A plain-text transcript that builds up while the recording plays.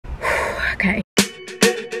Okay.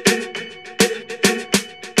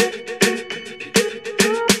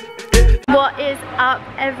 What is up,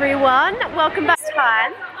 everyone? Welcome back to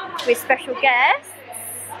time with special guests.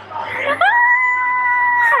 Hey,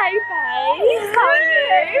 babe. How are you?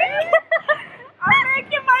 I'm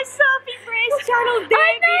making my Sophie Brace channel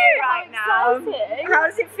debut right now. Exciting. How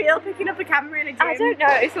does it feel picking up a camera in a gym? I don't know,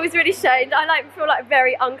 it's always really strange. I feel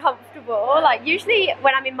very uncomfortable. Like usually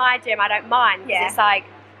when I'm in my gym I don't mind because it's like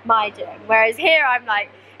my gym. Whereas here I'm like,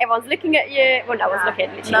 everyone's looking at you. Well, no one's looking.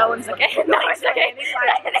 Literally No one's looking. No one's looking.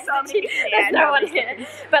 There's no one here.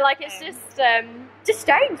 But like it's just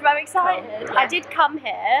strange, but I'm excited. Yeah. I did come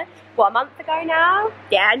here, what, a month ago now?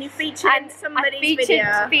 Yeah, and you featured in somebody's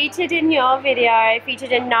video. Featured in your video,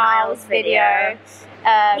 featured in Niall's video.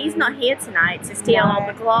 He's not here tonight to steal all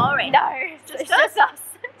the glory. No, it's just us.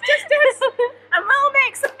 Just us. And we'll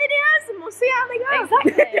make some videos and we'll see how they go.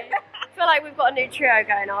 Exactly. I feel like we've got a new trio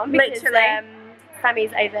going on because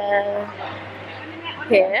Sammy's over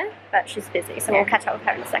here, but she's busy, so we'll catch up with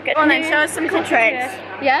her in a second. Go on then, show us some cool tricks.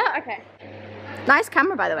 Yeah? Okay. Nice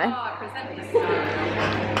camera, by the way.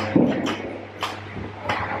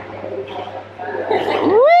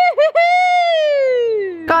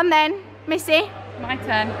 Woohoo! Go on then, Missy. My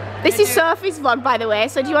turn. This is Sophie's vlog, by the way,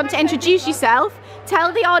 so do you want to introduce yourself?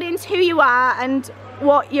 Tell the audience who you are and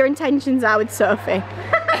what your intentions are with Sophie.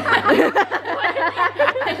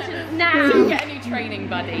 Now. So get a new training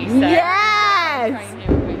buddy. So Yes!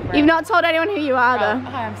 You've not told anyone who you are, though.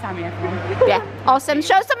 Hi, I'm Sammy, everyone. Yeah, awesome.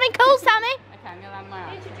 Show something cool, Sammy. Okay, I'm gonna land my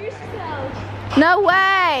eye. Introduce yourself. No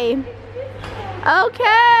way.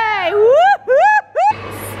 Okay. Woo-hoo-hoo.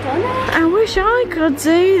 I wish I could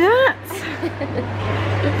do that.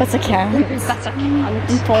 But I can't. But I can't.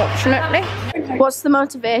 Unfortunately. What's the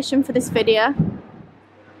motivation for this video?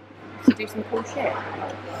 To do some cool shit.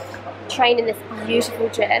 Train in this beautiful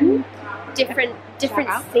gym. Different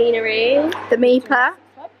scenery. The Meeper.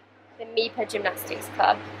 The Meeper Gymnastics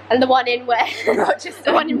Club. And the one in where Rochester.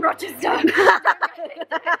 The one in Rochester. Not the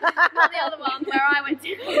other one where I went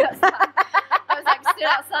to. I was like stood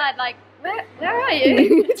outside like, where are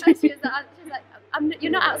you? And she was like,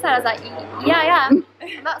 you're not outside. I was like, yeah, I'm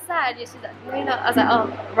outside. She's like, no, you're not. I was like, oh,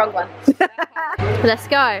 wrong one. Let's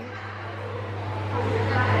go.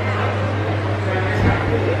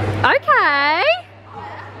 Okay.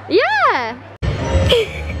 Yeah. You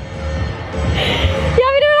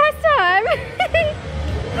having a nice time?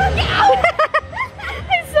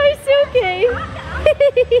 It's so silky.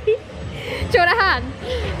 Do you want a hand?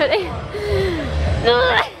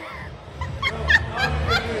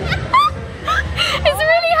 It's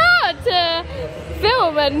really hard to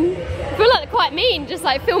film and I feel like quite mean, just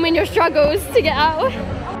like filming your struggles to get out.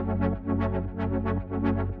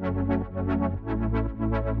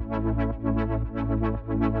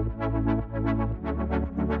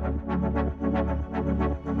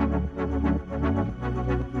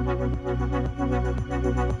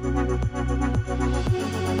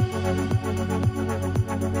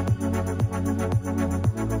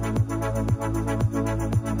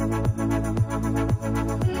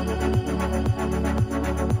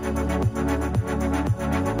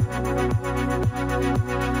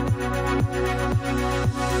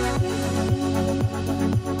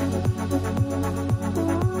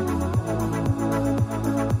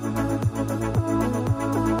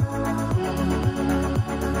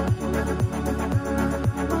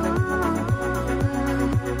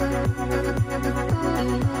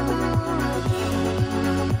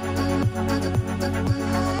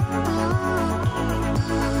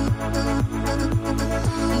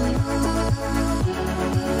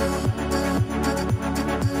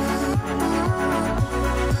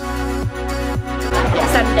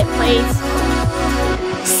 Send it, please.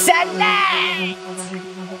 Send it!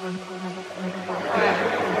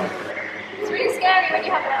 It's really scary when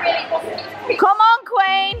you have a really positive. Come on,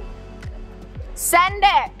 Queen. Send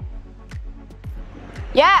it.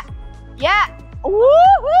 Yeah. Yeah.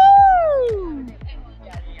 Woohoo!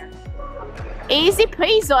 Easy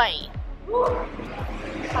peasy.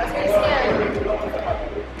 That's really scary.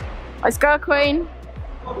 Let's go, Queen.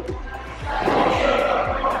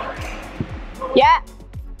 Yeah.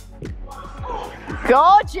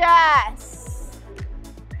 Gorgeous.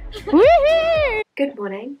 Woohoo! Good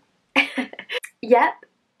morning. Yep,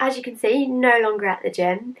 as you can see, no longer at the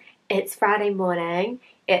gym. It's Friday morning.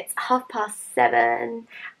 It's 7:30.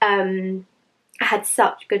 I had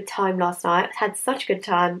such a good time last night. I had such a good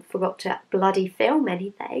time. Forgot to bloody film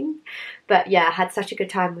anything, but yeah, I had such a good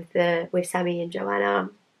time with Sammy and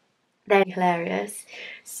Joanna. They're hilarious.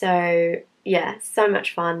 So yeah, so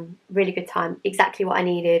much fun, really good time. Exactly what I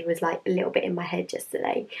needed, was like a little bit in my head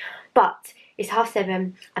yesterday. But it's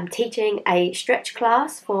 7:30. I'm teaching a stretch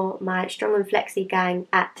class for my Strong and Flexy gang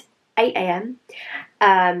at 8 a.m.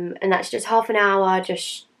 And that's just half an hour,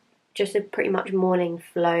 just a pretty much morning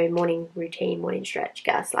flow, morning routine, morning stretch,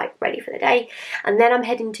 get us like ready for the day. And then I'm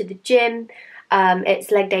heading to the gym.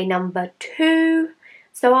 It's leg day number 2.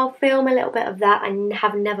 So I'll film a little bit of that. I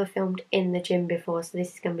have never filmed in the gym before, so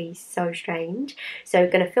this is going to be so strange. So I'm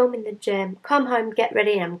going to film in the gym, come home, get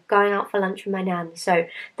ready, and I'm going out for lunch with my nan. So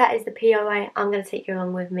that is the POA. I'm going to take you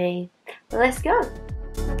along with me. Let's go.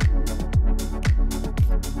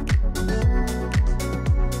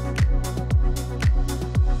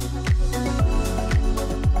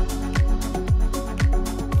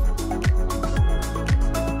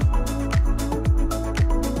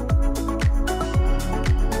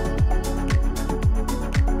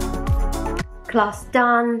 Class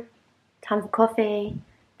done, time for coffee,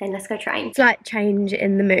 then let's go train. Slight change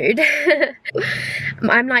in the mood.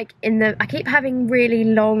 I'm like I keep having really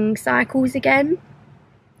long cycles again,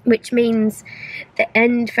 which means the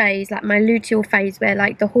end phase, like my luteal phase, where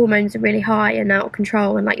like the hormones are really high and out of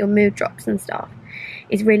control and like your mood drops and stuff,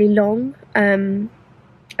 is really long, and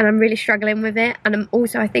I'm really struggling with it. And I'm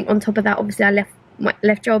also, I think on top of that, obviously I left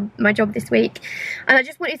my job this week, and I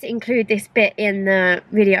just wanted to include this bit in the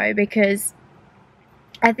video because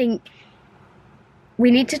I think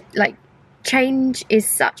we need to, like, change is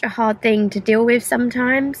such a hard thing to deal with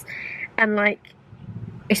sometimes, and like,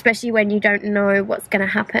 especially when you don't know what's going to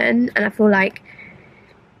happen, and I feel like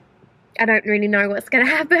I don't really know what's going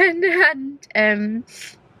to happen, and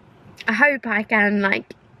I hope I can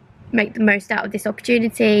like make the most out of this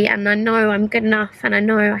opportunity, and I know I'm good enough, and I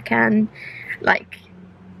know I can, like,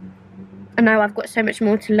 I know I've got so much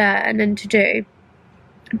more to learn and to do,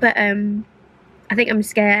 but I think I'm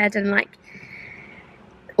scared, and like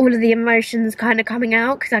all of the emotions kind of coming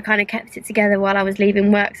out, because I kind of kept it together while I was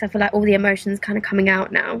leaving work, so I feel like all the emotions kind of coming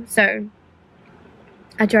out now. So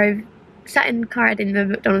I sat in the car in the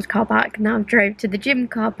McDonald's car park, now I've drove to the gym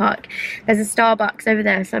car park. There's a Starbucks over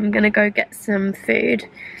there, so I'm gonna go get some food,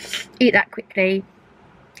 eat that quickly,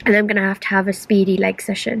 and I'm gonna have to have a speedy leg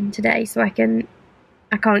session today, so I can't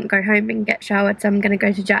go home and get showered, so I'm gonna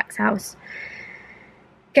go to Jack's house,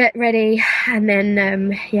 get ready, and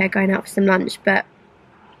then yeah, going out for some lunch. But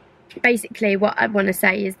basically what I want to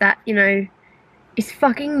say is that, you know, it's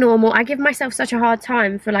fucking normal. I give myself such a hard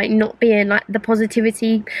time for like not being like the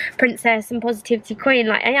positivity princess and positivity queen.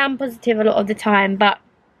 Like, I am positive a lot of the time, but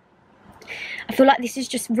I feel like this is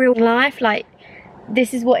just real life. Like,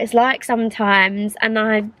 this is what it's like sometimes, and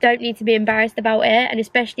I don't need to be embarrassed about it. And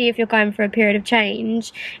especially if you're going through a period of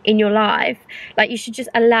change in your life, like, you should just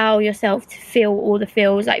allow yourself to feel all the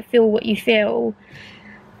feels, like feel what you feel,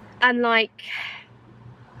 and like,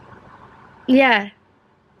 yeah,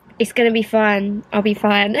 it's gonna be fine. I'll be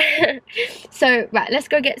fine. So right, let's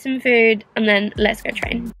go get some food and then let's go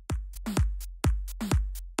train.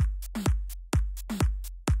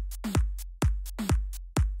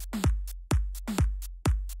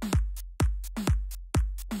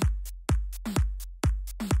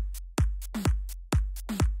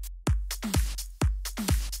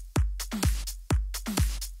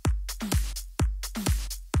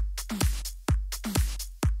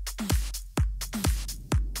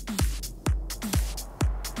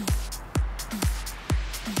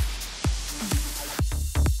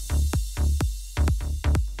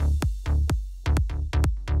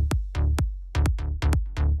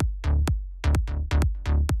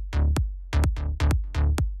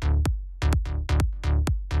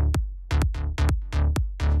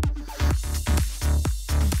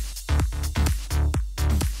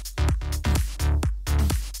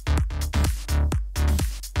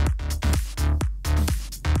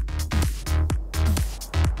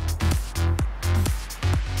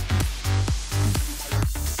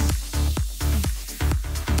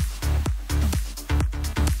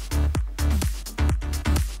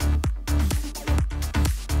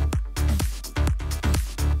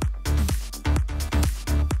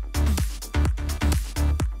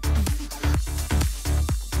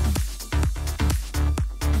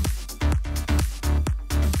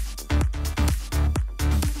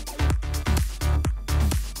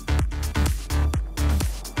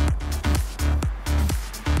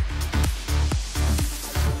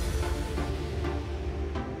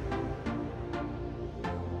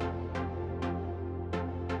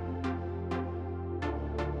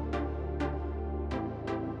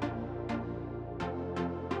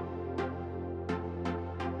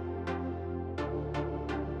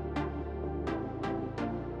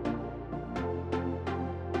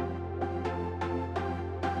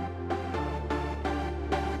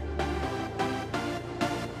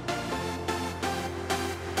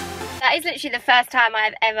 that is literally the first time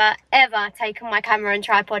I've ever taken my camera and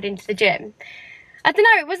tripod into the gym. I don't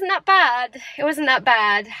know, it wasn't that bad. It wasn't that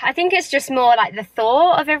bad. I think it's just more like the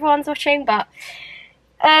thought of everyone's watching, but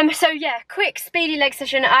so yeah, quick speedy leg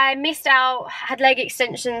session. I missed out, had leg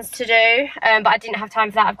extensions to do, but I didn't have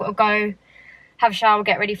time for that. I've got to go have a shower,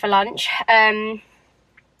 get ready for lunch.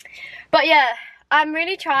 But yeah, I'm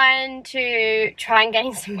really trying and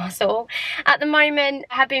gain some muscle. At the moment,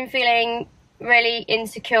 I have been feeling really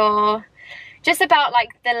insecure just about like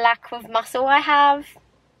the lack of muscle I have.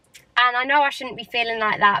 And I know I shouldn't be feeling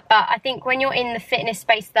like that, but I think when you're in the fitness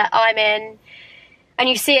space that I'm in and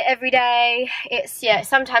you see it every day, it's, yeah, it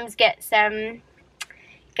sometimes gets a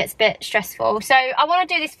bit stressful. So I want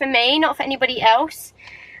to do this for me, not for anybody else.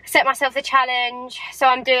 I set myself the challenge, so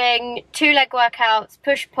I'm doing 2 leg workouts,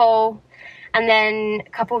 push pull, and then a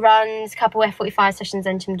couple runs, couple F45 sessions,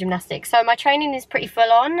 and some gymnastics. So my training is pretty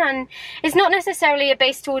full on, and it's not necessarily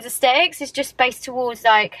based towards aesthetics, it's just based towards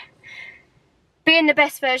like being the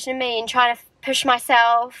best version of me and trying to push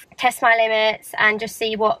myself, test my limits, and just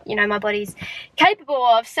see what, you know, my body's capable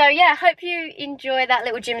of. So yeah, hope you enjoy that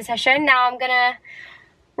little gym session. Now I'm gonna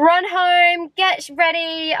run home, get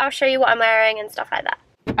ready, I'll show you what I'm wearing and stuff like that.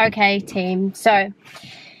 Okay team, so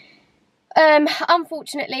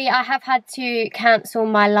unfortunately I have had to cancel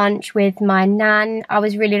my lunch with my nan. I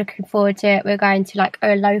was really looking forward to it. We're going to like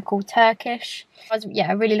a local Turkish. I was,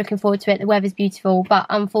 yeah, really looking forward to it. The weather's beautiful, but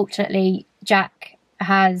unfortunately Jack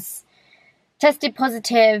has tested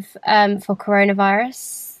positive for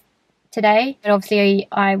coronavirus today. And obviously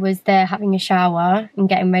I was there having a shower and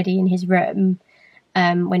getting ready in his room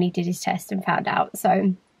when he did his test and found out.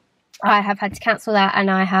 So I have had to cancel that, and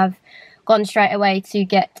I have gone straight away to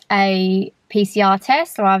get a PCR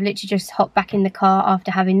test. So I've literally just hopped back in the car after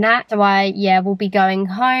having that. So I, yeah, will be going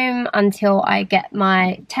home until I get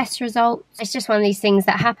my test results. It's just one of these things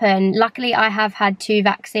that happen. Luckily, I have had 2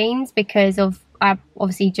 vaccines because of, I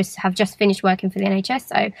obviously have just finished working for the NHS.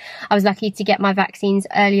 So I was lucky to get my vaccines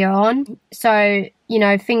earlier on. So, you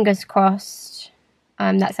know, fingers crossed,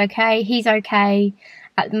 that's okay. He's okay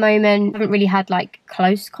at the moment. I haven't really had like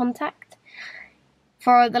close contact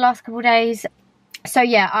for the last couple of days. So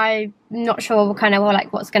yeah, I'm not sure kind of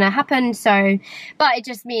like what's going to happen. So, but it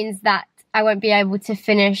just means that I won't be able to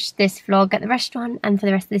finish this vlog at the restaurant and for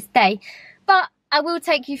the rest of this day. But I will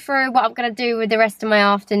take you through what I'm going to do with the rest of my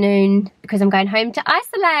afternoon because I'm going home to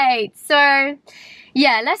isolate. So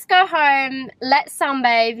yeah, let's go home, let's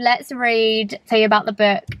sunbathe, let's read, tell you about the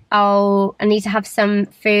book. I need to have some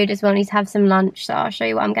food as well, I need to have some lunch. So I'll show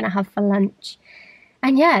you what I'm going to have for lunch.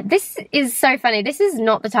 And yeah, this is so funny. This is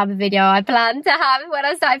not the type of video I planned to have when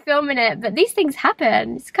I started filming it, but these things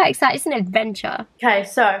happen. It's quite exciting. It's an adventure. Okay,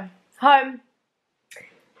 so home.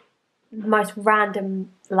 Most random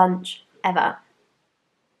lunch ever.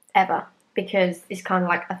 Because it's kind of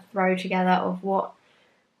like a throw together of what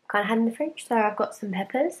I kind of had in the fridge. So I've got some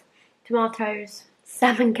peppers, tomatoes,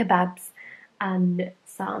 salmon kebabs, and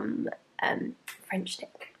some French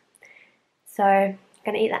stick. So I'm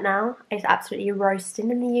gonna eat that now. It's absolutely roasting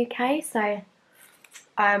in the UK, so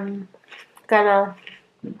I'm gonna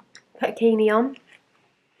put a bikini on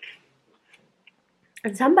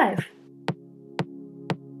and sunbathe.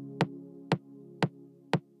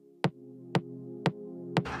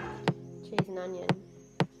 Cheese and onion.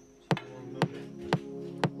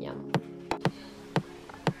 Yum.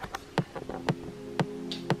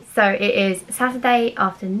 So it is Saturday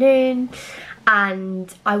afternoon,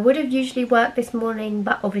 and I would have usually worked this morning,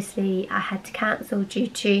 but obviously I had to cancel due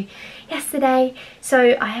to yesterday.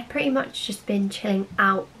 So I have pretty much just been chilling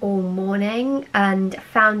out all morning and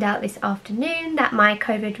found out this afternoon that my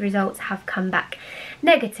COVID results have come back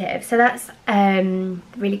negative. So that's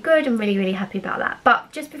really good. I'm really happy about that.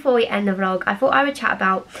 But just before we end the vlog, I thought I would chat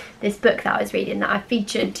about this book that I was reading that I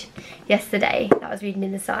featured yesterday, that I was reading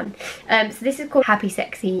in the Sun. So this is called Happy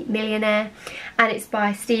Sexy Millionaire, and it's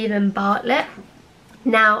by Stephen Bartlett.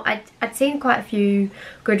 Now I'd seen quite a few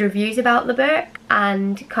good reviews about the book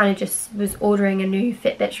and kind of just was ordering a new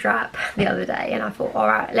Fitbit strap the other day, and I thought,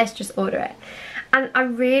 alright, let's just order it. And I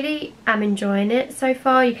really am enjoying it so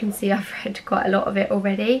far. You can see I've read quite a lot of it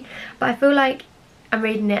already, but I feel like I'm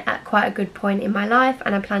reading it at quite a good point in my life,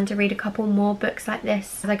 and I plan to read a couple more books like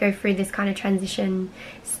this as I go through this kind of transition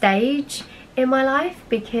stage in my life,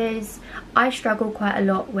 because I struggle quite a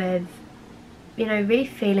lot with, you know, really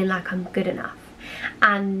feeling like I'm good enough.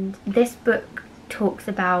 And this book talks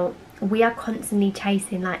about we are constantly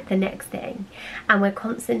chasing like the next thing, and we're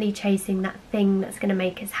constantly chasing that thing that's going to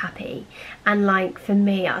make us happy. And like for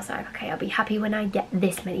me, I was like, okay, I'll be happy when I get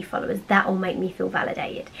this many followers. That will make me feel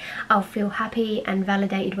validated. I'll feel happy and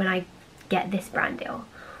validated when I get this brand deal,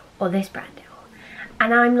 or this brand deal.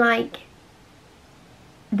 And I'm like,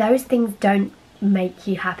 those things don't make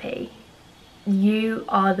you happy. You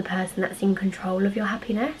are the person that's in control of your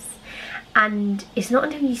happiness. And it's not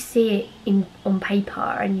until you see it on paper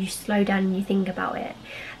and you slow down and you think about it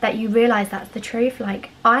that you realise that's the truth.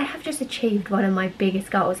 Like, I have just achieved one of my biggest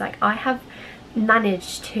goals. Like, I have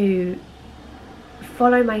managed to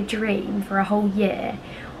follow my dream for a whole year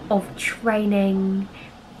of training,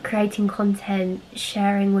 creating content,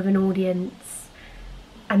 sharing with an audience,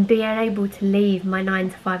 and being able to leave my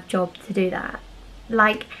 9-to-5 job to do that.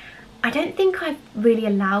 Like, I don't think I've really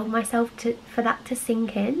allowed myself for that to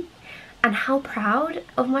sink in, and how proud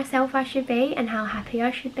of myself I should be and how happy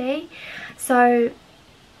I should be. So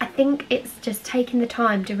I think it's just taking the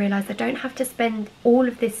time to realise I don't have to spend all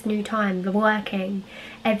of this new time working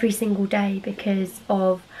every single day because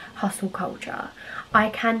of hustle culture. I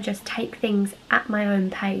can just take things at my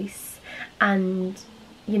own pace and,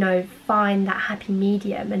 you know, find that happy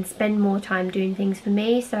medium and spend more time doing things for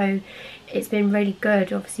me. So it's been really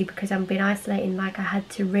good, obviously, because I've been isolating. Like, I had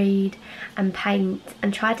to read and paint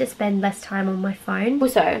and try to spend less time on my phone.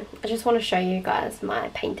 Also, I just want to show you guys my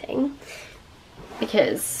painting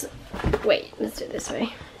because, wait, let's do it this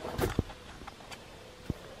way.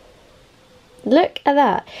 Look at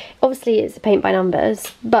that. Obviously it's paint by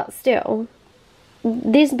numbers, but still,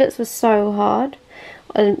 these bits were so hard.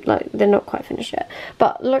 And like, they're not quite finished yet,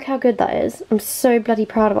 but look how good that is. I'm so bloody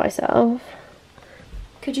proud of myself.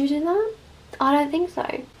 Could you do that? I don't think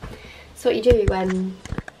so. So what you do when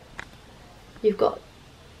you've got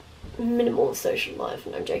minimal social life,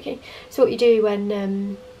 no, I'm joking. So what you do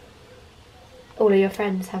when all of your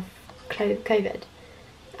friends have COVID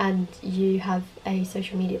and you have a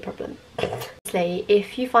social media problem. Honestly,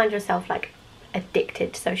 if you find yourself like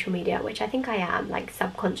addicted to social media, which I think I am, like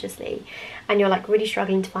subconsciously, and you're like really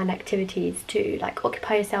struggling to find activities to like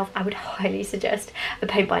occupy yourself, I would highly suggest a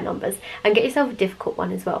paint by numbers, and get yourself a difficult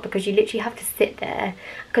one as well, because you literally have to sit there,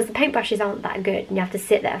 because the paintbrushes aren't that good and you have to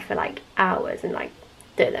sit there for like hours and like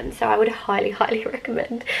do them. So I would highly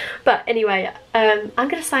recommend. But anyway, I'm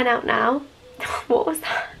gonna sign out now. What was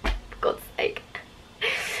that? For God's sake.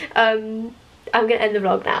 I'm gonna end the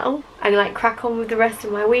vlog now and like crack on with the rest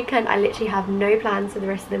of my weekend. I literally have no plans for the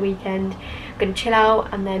rest of the weekend. I'm gonna chill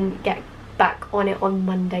out and then get back on it on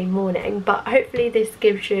Monday morning. But hopefully this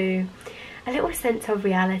gives you a little sense of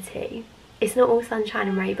reality. It's not all sunshine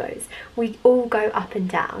and rainbows. We all go up and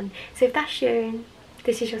down. So if that's you,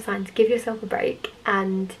 this is your sign to give yourself a break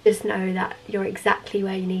and just know that you're exactly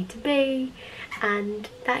where you need to be, and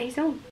that is all.